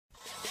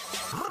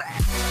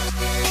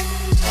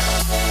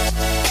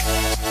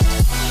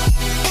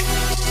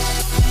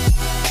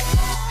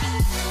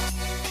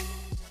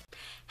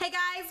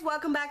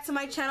welcome back to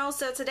my channel.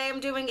 So today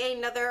I'm doing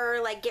another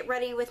like get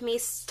ready with me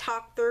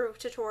talk through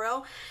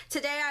tutorial.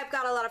 Today I've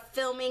got a lot of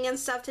filming and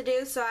stuff to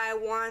do, so I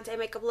want a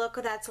makeup look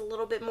that's a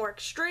little bit more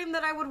extreme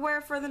than I would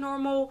wear for the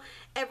normal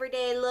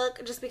everyday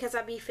look, just because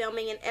I'd be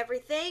filming and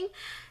everything.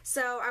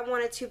 So I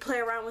wanted to play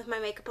around with my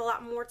makeup a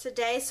lot more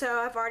today. So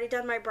I've already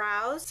done my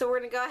brows, so we're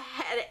gonna go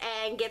ahead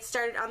and get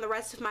started on the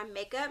rest of my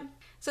makeup.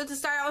 So to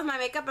start out with my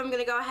makeup, I'm going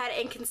to go ahead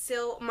and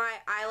conceal my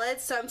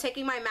eyelids. So I'm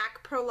taking my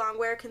M.A.C Pro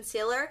Longwear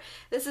Concealer.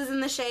 This is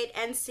in the shade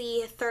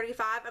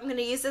NC35. I'm going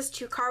to use this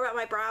to carve out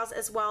my brows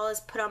as well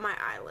as put on my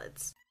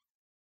eyelids.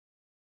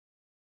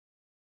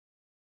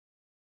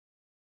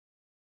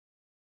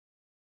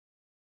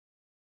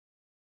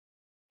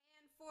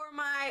 And for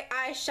my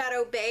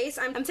eyeshadow base,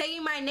 I'm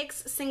taking my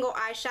NYX single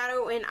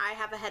eyeshadow in I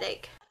Have a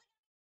Headache.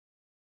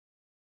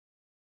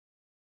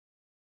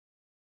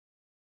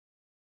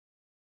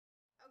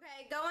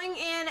 Okay, going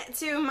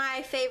into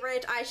my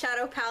favorite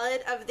eyeshadow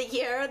palette of the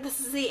year. This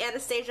is the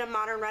Anastasia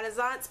Modern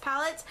Renaissance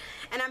palette,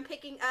 and I'm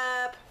picking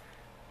up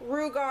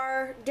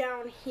Realgar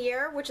down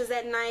here, which is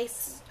that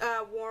nice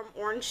warm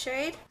orange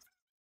shade.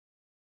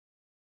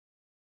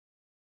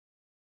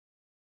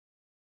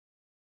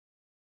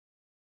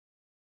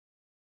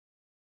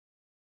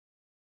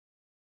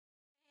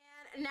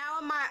 And now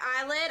on my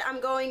eyelid, I'm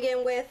going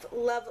in with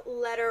Love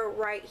Letter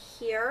right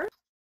here.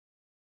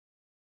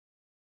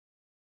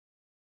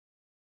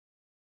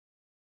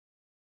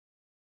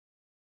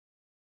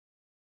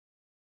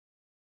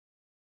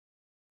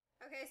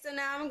 Okay, so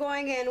now I'm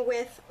going in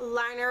with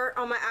liner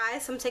on my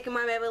eyes. So I'm taking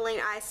my Maybelline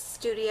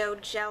eyestudio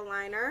gel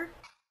liner.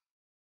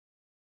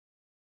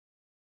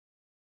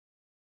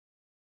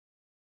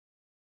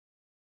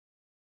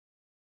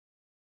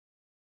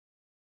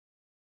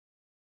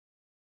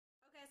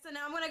 Okay, so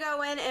now I'm going to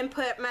go in and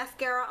put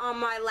mascara on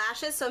my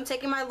lashes. So I'm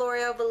taking my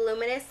L'Oreal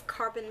Voluminous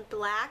Carbon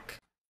Black.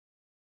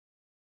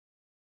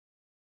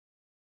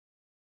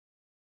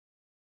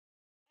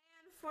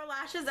 And for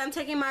lashes, I'm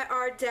taking my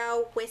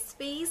Ardell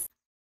Wispies.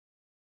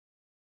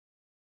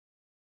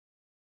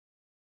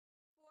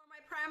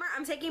 Primer,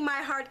 I'm taking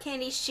my Hard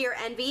Candy Sheer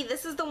Envy.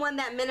 This is the one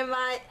that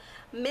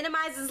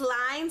minimizes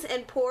lines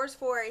and pores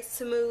for a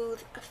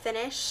smooth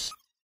finish.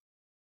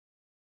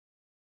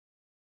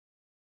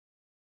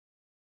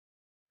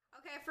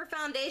 Okay, for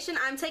foundation,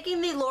 I'm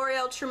taking the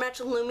L'Oreal True Match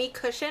Lumi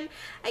Cushion.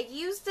 I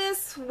used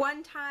this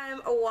one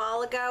time a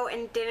while ago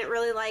and didn't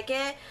really like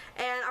it.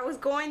 And I was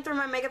going through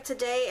my makeup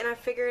today and I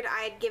figured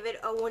I'd give it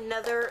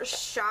another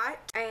shot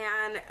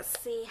and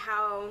see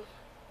how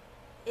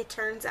it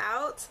turns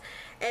out.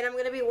 And I'm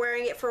going to be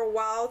wearing it for a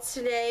while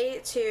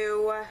today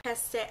to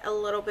test it a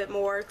little bit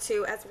more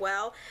too as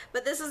well.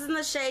 But this is in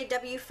the shade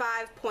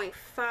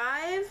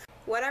W5.5.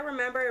 What I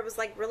remember, it was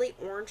like really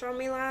orange on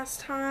me last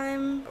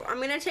time. I'm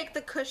going to take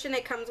the cushion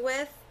it comes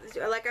with.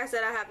 Like I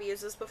said, I have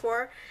used this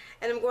before.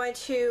 And I'm going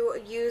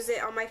to use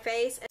it on my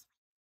face.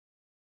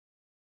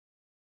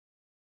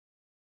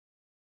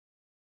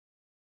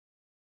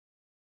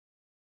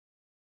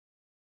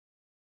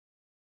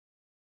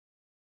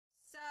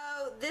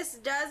 So this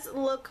does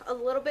look a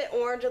little bit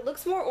orange. It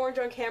looks more orange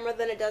on camera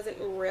than it does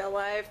in real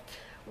life.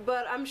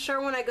 But I'm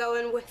sure when I go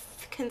in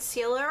with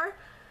concealer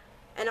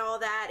and all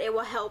that, it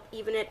will help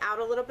even it out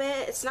a little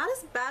bit. It's not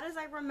as bad as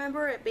I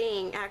remember it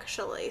being,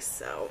 actually.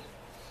 So,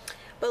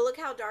 but look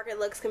how dark it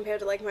looks compared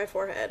to like my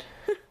forehead.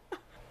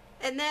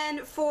 And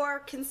then for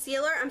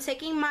concealer, I'm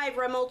taking my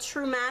Rimmel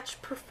True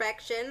Match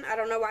Perfection. I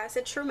don't know why I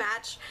said True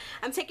Match.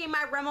 I'm taking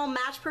my Rimmel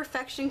Match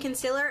Perfection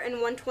Concealer in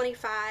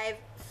 125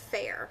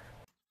 Fair.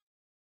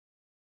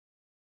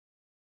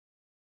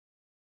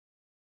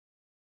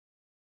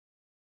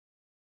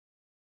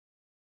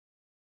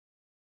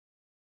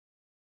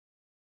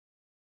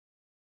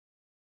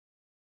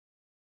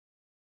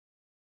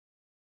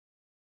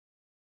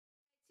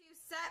 To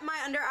set my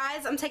under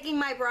eyes, I'm taking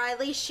my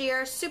Bairly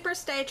Sheer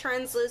Surestay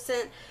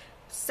Translucent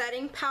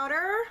Setting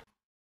Powder.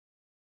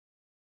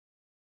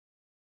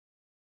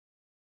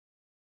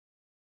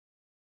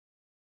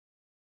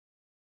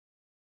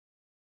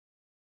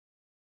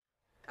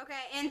 Okay,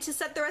 and to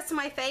set the rest of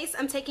my face,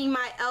 I'm taking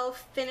my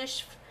E.L.F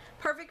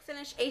Perfect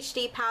Finish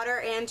HD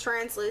Powder and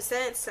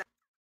Translucent. So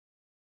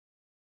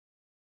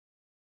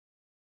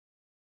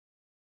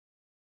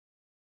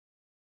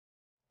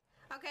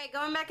okay,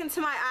 going back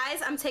into my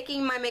eyes, I'm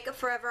taking my Makeup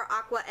Forever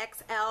Aqua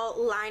XL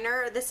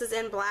liner. This is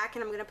in black,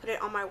 and I'm going to put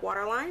it on my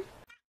waterline.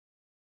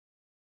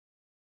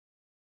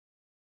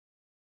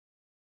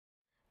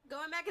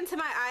 Going back into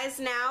my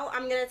eyes now,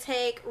 I'm going to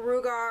take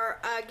Realgar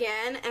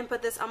again and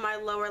put this on my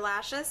lower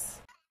lashes.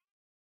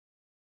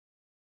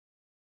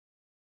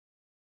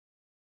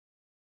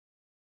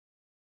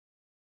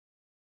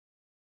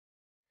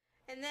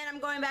 And then I'm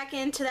going back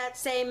into that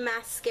same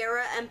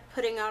mascara and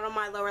putting it on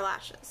my lower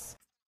lashes.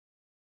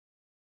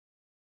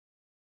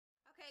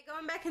 Okay,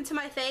 going back into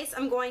my face,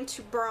 I'm going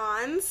to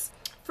bronze.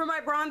 For my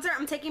bronzer,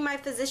 I'm taking my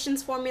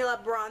Physicians Formula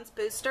Bronze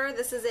Booster.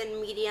 This is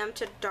in medium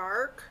to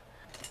dark.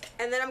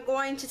 And then I'm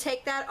going to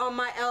take that on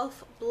my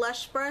E.L.F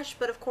blush brush,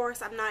 but of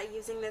course I'm not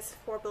using this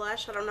for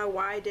blush. I don't know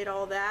why I did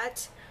all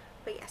that,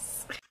 but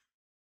yes.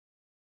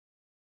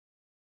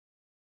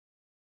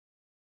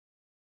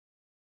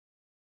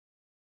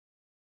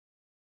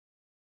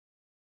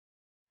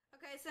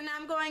 Okay, so now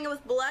I'm going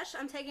with blush.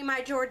 I'm taking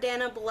my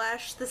Jordana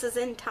blush. This is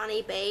in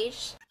tawny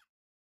beige.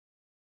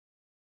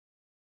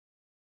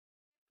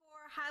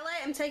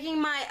 Highlight, I'm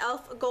taking my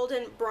E.L.F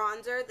Golden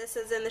bronzer. This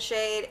is in the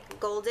shade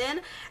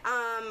Golden.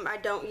 I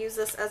don't use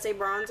this as a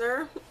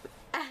bronzer.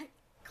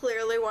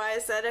 Clearly why I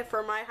said it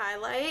for my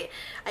highlight.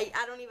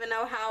 I don't even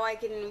know how I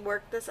can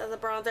work this as a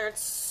bronzer.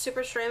 It's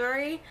super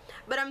shimmery.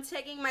 But I'm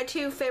taking my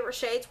two favorite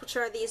shades, which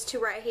are these two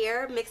right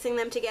here, mixing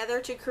them together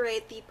to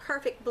create the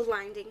perfect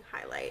blinding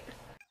highlight.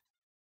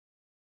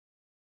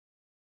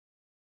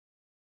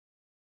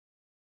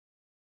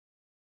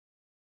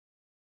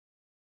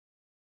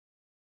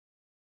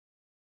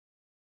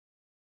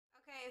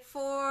 Okay,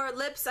 for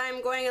lips,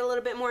 I'm going a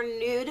little bit more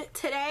nude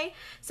today.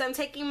 So I'm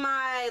taking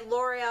my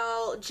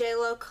L'Oreal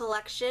JLo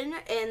collection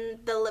in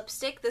the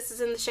lipstick. This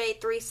is in the shade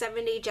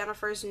 370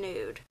 Jennifer's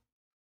Nude.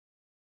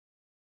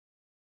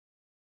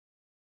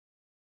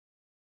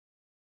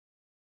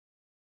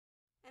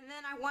 And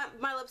then I want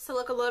my lips to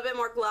look a little bit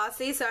more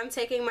glossy, so I'm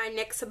taking my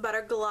NYX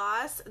Butter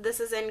Gloss. This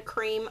is in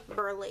Cream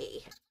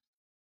Brulee.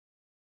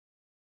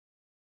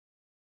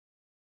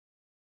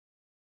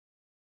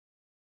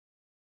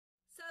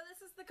 So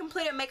this is the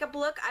completed makeup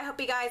look. I hope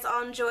you guys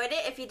all enjoyed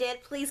it. If you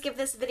did, please give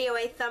this video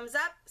a thumbs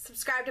up.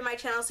 Subscribe to my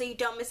channel so you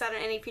don't miss out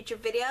on any future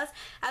videos.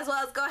 As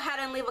well as go ahead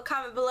and leave a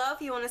comment below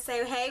if you want to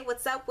say, hey,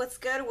 what's up, what's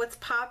good, what's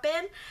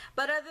poppin'.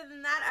 But other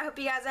than that, I hope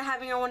you guys are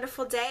having a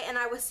wonderful day, and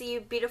I will see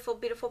you beautiful,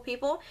 beautiful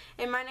people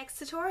in my next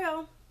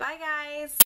tutorial. Bye, guys.